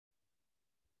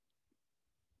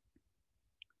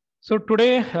So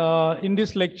today in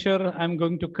this lecture, I'm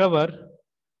going to cover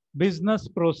business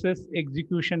process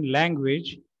execution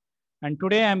language. And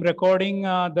today I'm recording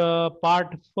the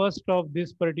part first of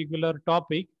this particular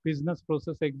topic, business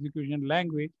process execution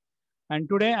language. And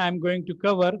today I'm going to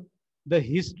cover the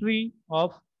history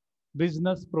of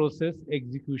business process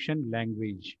execution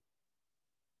language.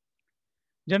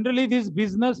 Generally, this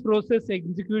business process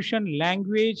execution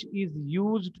language is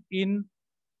used in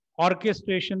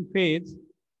orchestration phase,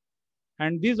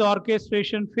 and this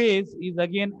orchestration phase is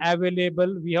again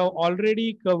available. We have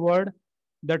already covered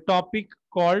the topic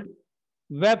called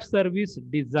web service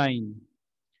design.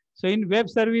 So in web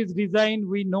service design,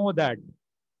 we know that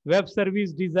web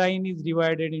service design is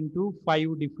divided into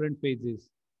 5 different phases,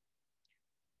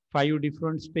 5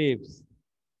 different steps.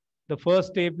 The first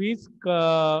step is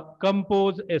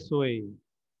compose SOA.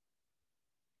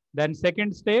 Then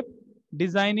second step,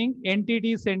 designing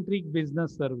entity-centric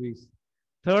business service.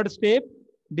 Third step,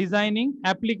 designing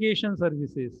application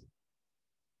services.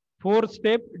 Fourth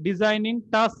step, designing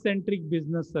task-centric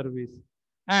business service.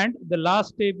 And the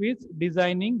last step is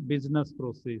designing business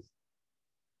process.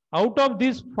 Out of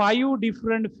these 5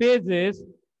 different phases,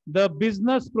 the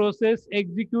business process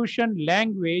execution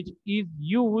language is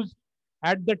used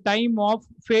at the time of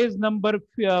phase number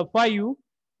 5,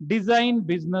 design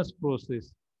business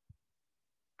process.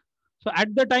 So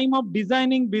at the time of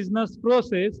designing business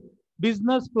process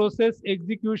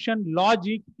execution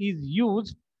logic is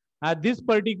used. This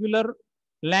particular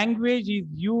language is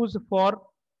used for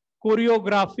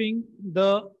choreographing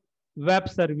the web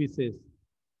services.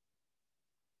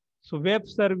 So web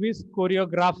service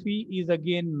choreography is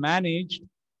again managed,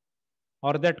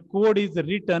 or that code is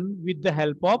written with the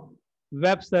help of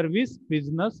web service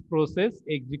business process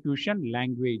execution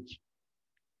language.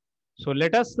 So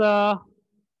let us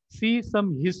see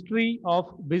some history of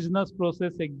business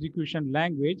process execution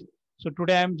language. So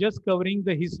today I am just covering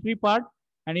the history part,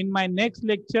 and in my next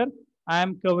lecture I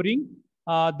am covering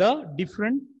the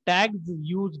different tags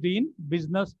used in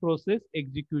business process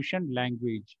execution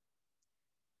language.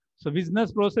 So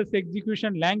business process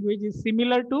execution language is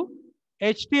similar to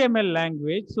HTML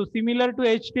language. So similar to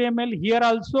HTML, here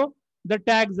also the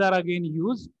tags are again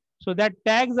used. So that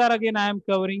tags are again I am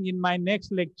covering in my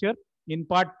next lecture in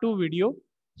part 2 video.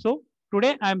 So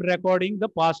today I am recording the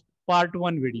part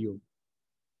 1 video.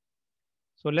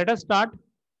 So let us start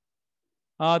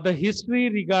the history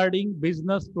regarding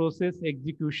business process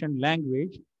execution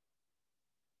language.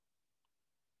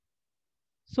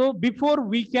 So before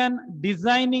we can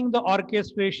designing the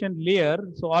orchestration layer,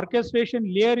 so orchestration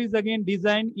layer is again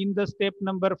designed in the step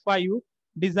number 5,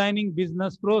 designing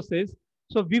business process.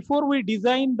 So before we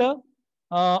design the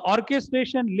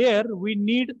orchestration layer, we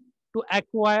need to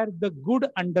acquire the good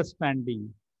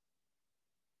understanding.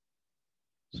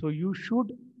 So you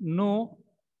should know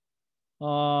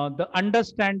the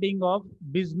understanding of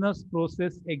business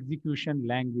process execution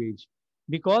language,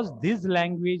 because this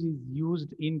language is used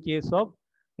in case of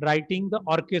writing the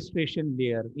orchestration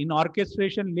layer. In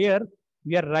orchestration layer,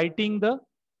 we are writing the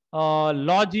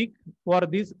logic for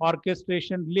this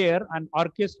orchestration layer, and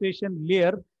orchestration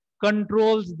layer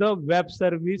controls the web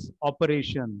service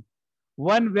operation.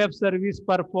 One web service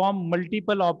perform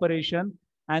multiple operations,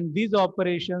 and these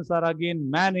operations are again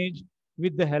managed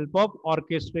with the help of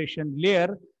orchestration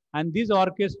layer, and this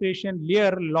orchestration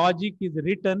layer logic is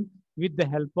written with the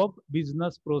help of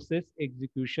business process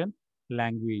execution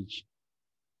language.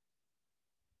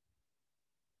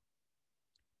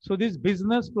 So this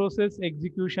business process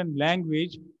execution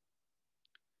language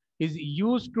is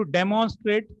used to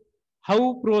demonstrate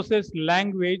how process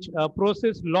language,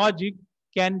 process logic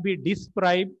can be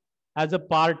described as a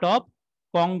part of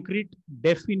concrete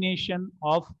definition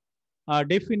of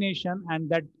definition, and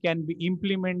that can be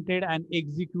implemented and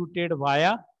executed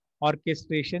via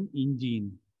orchestration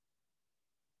engine.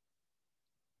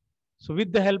 So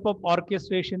with the help of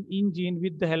orchestration engine,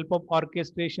 with the help of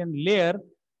orchestration layer,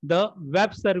 the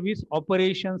web service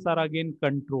operations are again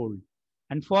controlled.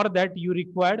 And for that you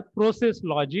require process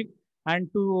logic,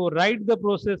 and to write the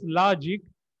process logic,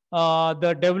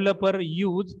 the developer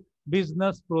use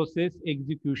business process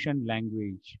execution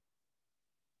language.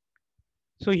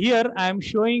 So here I am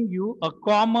showing you a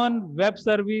common web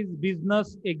service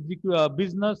business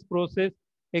process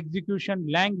execution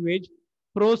language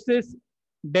process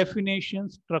definition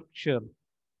structure.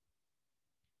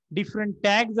 Different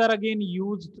tags are again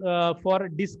used for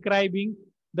describing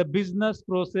the business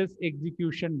process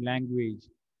execution language.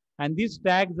 And these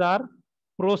tags are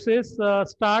process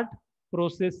start,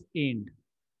 process end,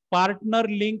 partner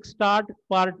link start,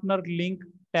 partner link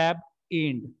tab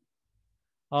end,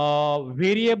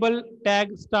 variable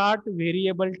tag start,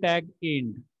 variable tag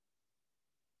end.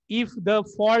 If the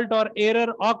fault or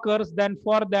error occurs, then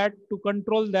for that, to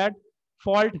control that,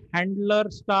 fault handler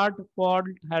start, fault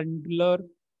handler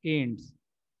ends.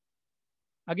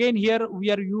 Again, here we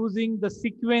are using the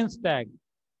sequence tag.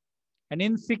 And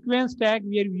in sequence tag,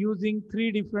 we are using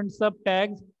three different sub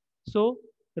tags. So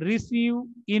receive,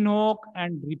 invoke,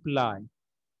 and reply.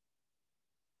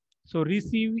 So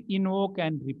receive, invoke,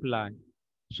 and reply.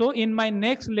 So in my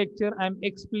next lecture, I'm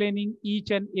explaining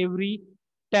each and every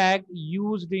tag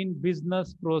used in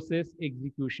business process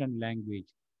execution language.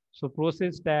 So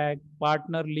process tag,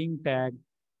 partner link tag,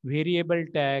 variable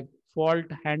tag, fault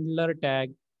handler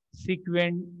tag,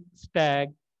 sequence tag,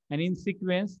 and in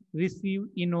sequence, receive,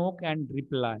 invoke, and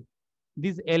reply.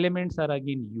 These elements are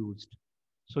again used.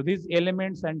 So these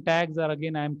elements and tags are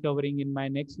again I am covering in my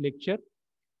next lecture.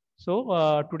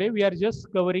 So today we are just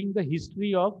covering the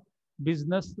history of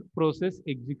business process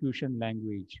execution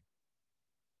language.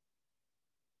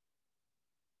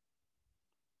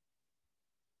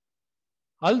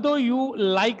 Although you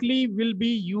likely will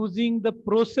be using the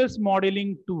process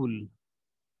modeling tool.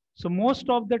 So most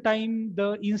of the time,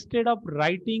 instead of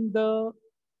writing the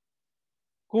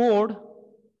code,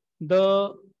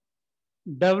 the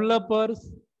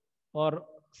developers or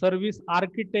service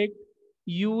architect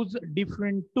use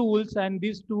different tools, and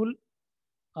this tool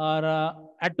are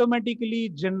automatically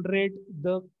generate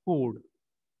the code.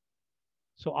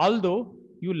 So although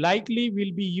you likely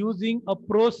will be using a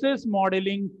process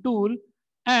modeling tool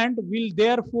and will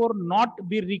therefore not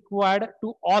be required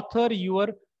to author your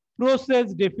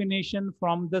process definition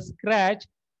from the scratch,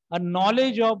 a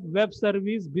knowledge of web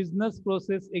service business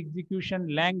process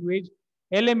execution language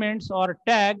elements or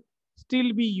tag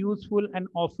still be useful and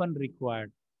often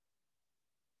required.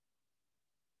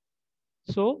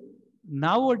 So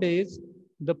nowadays,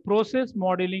 the process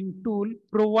modeling tool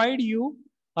provide you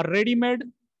a ready-made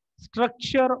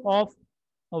structure of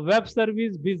a web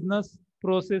service business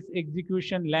process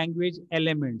execution language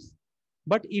elements.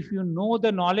 But if you know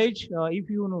the knowledge, if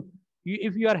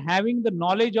you are having the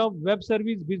knowledge of web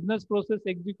service business process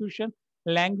execution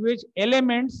language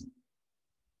elements,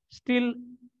 still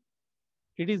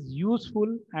it is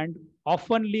useful and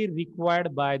oftenly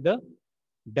required by the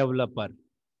developer.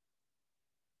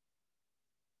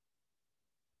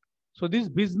 So this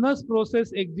business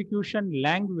process execution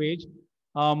language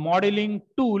modeling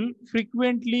tool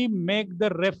frequently make the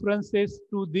references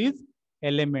to these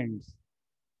elements.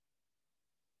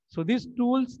 So these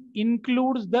tools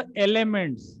includes the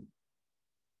elements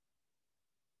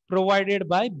provided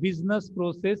by business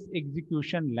process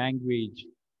execution language.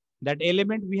 That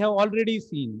element we have already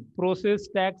seen. Process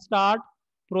tag start,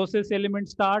 process element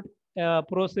start,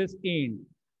 process end.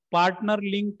 Partner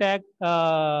link tag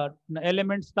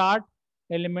element start,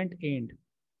 element end.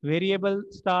 Variable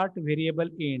start, variable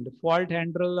end. Fault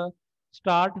handler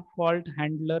start, fault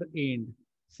handler end.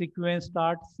 Sequence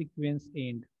start, sequence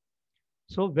end.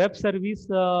 So web service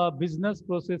business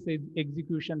process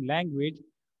execution language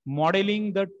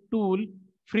modeling the tool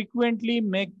frequently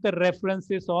make the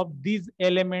references of these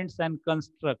elements and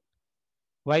construct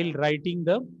while writing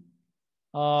the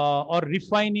or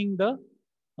refining the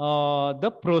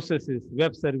processes,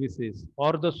 web services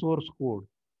or the source code.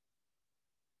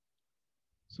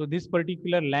 So this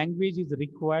particular language is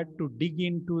required to dig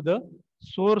into the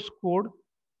source code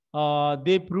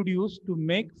they produce to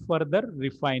make further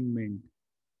refinement.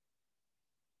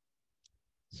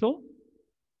 So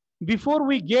before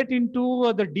we get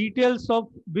into the details of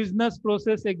business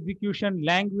process execution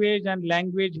language and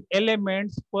language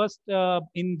elements, first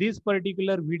in this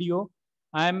particular video,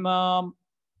 I'm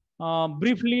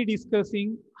briefly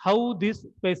discussing how this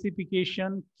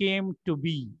specification came to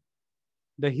be,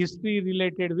 the history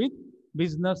related with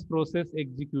business process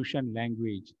execution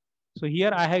language. So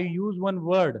here I have used one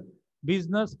word,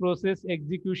 business process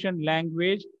execution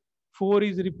language. 4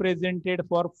 is represented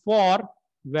for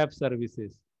web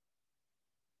services.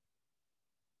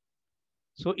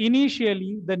 So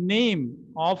initially, the name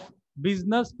of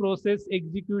business process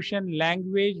execution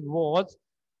language was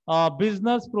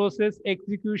business process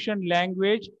execution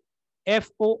language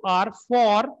FOR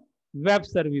for web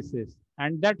services,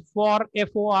 and that for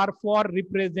FOR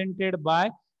represented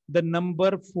by the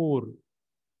number 4.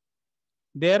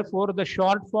 Therefore, the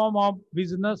short form of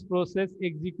business process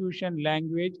execution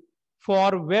language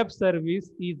for web service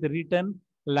is written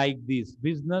like this: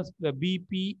 business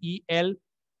BPEL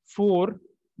 4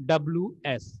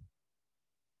 WS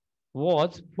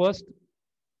was first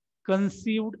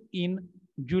conceived in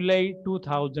July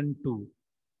 2002.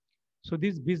 So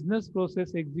this business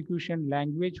process execution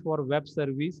language for web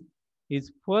service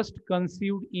is first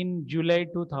conceived in July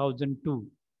 2002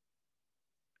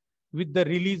 with the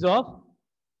release of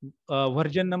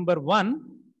version number 1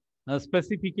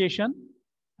 specification,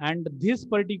 and this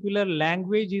particular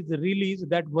language is released,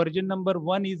 that version number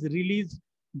 1 is released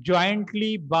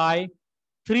jointly by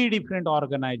three different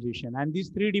organizations, and these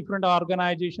three different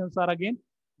organizations are again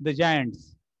the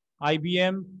giants: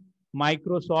 IBM,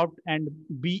 Microsoft, and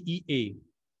BEA.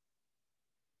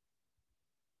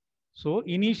 So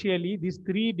initially these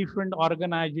three different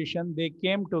organizations, they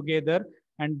came together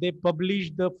and they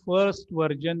published the first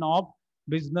version of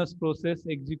business process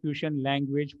execution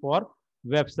language for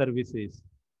web services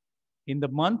in the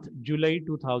month July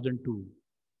 2002.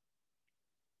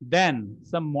 Then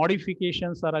some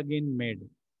modifications are again made.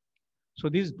 So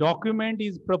this document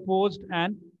is proposed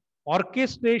an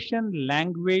orchestration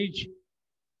language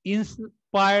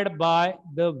inspired by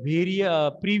the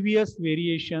previous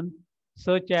variation,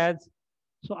 such as,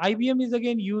 so IBM is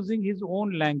again using his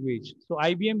own language. So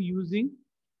IBM using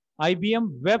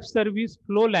IBM Web Service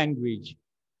Flow language,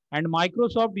 and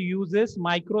Microsoft uses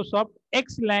Microsoft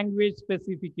X language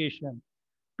specification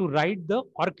to write the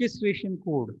orchestration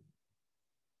code.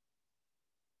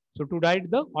 So to write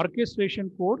the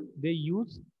orchestration code, they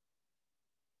use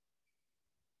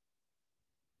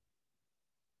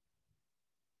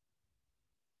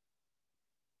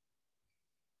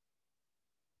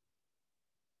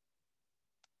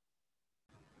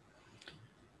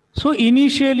So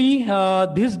initially,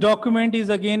 this document is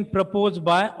again proposed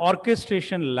by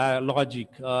orchestration logic,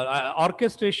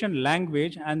 orchestration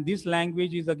language, and this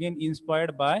language is again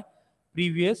inspired by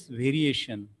previous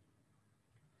variation.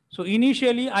 So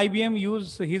initially, IBM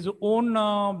used his own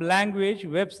language,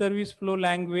 web service flow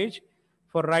language,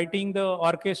 for writing the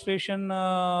orchestration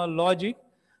logic,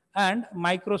 and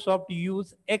Microsoft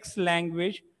used X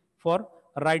language for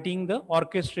writing the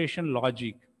orchestration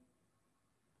logic.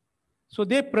 So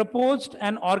they proposed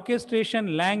an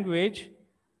orchestration language.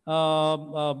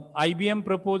 IBM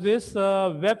proposes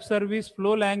web service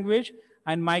flow language,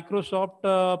 and Microsoft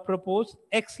proposed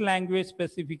X language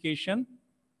specification.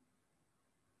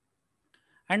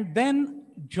 And then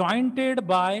jointed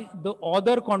by the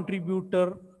other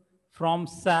contributor from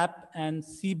SAP and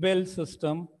CBEL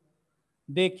system,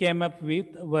 they came up with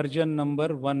version number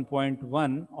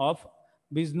 1.1 of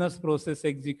business process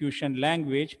execution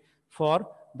language for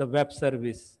the web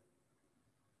service.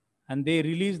 And they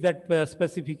released that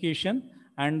specification,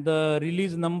 and the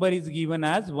release number is given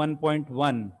as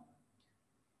 1.1.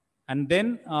 And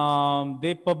then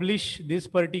they publish this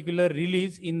particular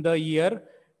release in the year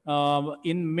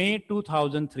in May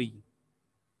 2003.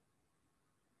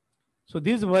 So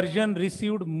this version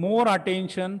received more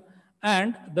attention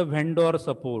and the vendor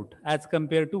support as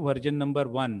compared to version number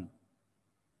 1.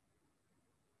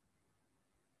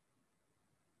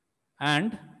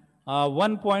 And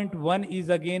 1.1 is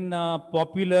again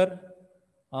popular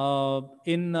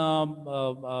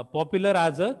popular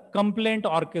as a complaint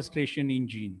orchestration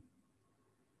engine.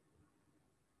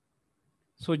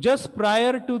 So just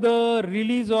prior to the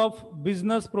release of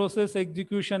business process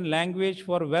execution language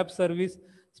for web service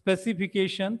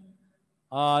specification,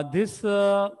 this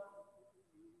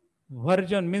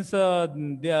version means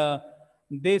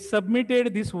they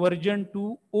submitted this version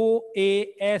to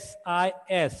OASIS.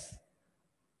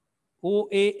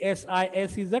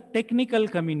 OASIS is a technical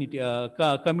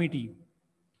committee.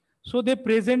 So they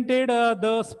presented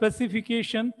the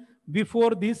specification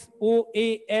before this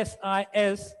OASIS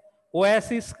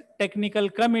technical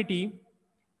committee.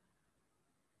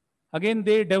 Again,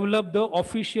 they developed the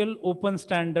official open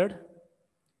standard.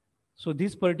 So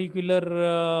this particular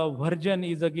version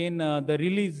is again, the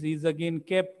release is again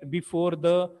kept before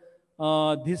the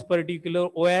this particular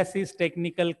OASIS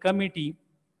technical committee.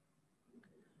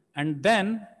 And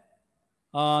then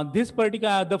this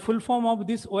particular, the full form of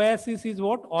this OASIS is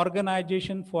what?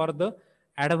 Organization for the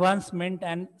Advancement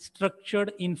and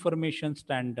Structured Information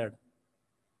Standard.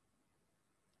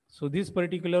 So this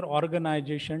particular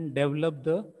organization developed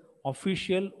the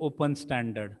official open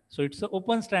standard. So it's an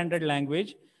open standard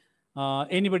language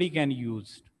anybody can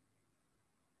use.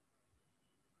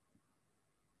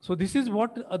 So this is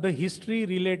what the history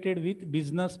related with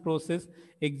business process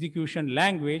execution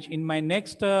language. In my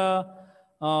next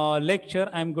lecture,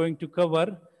 I'm going to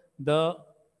cover the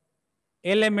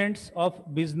elements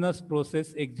of business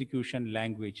process execution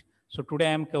language. So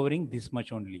today I'm covering this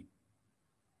much only.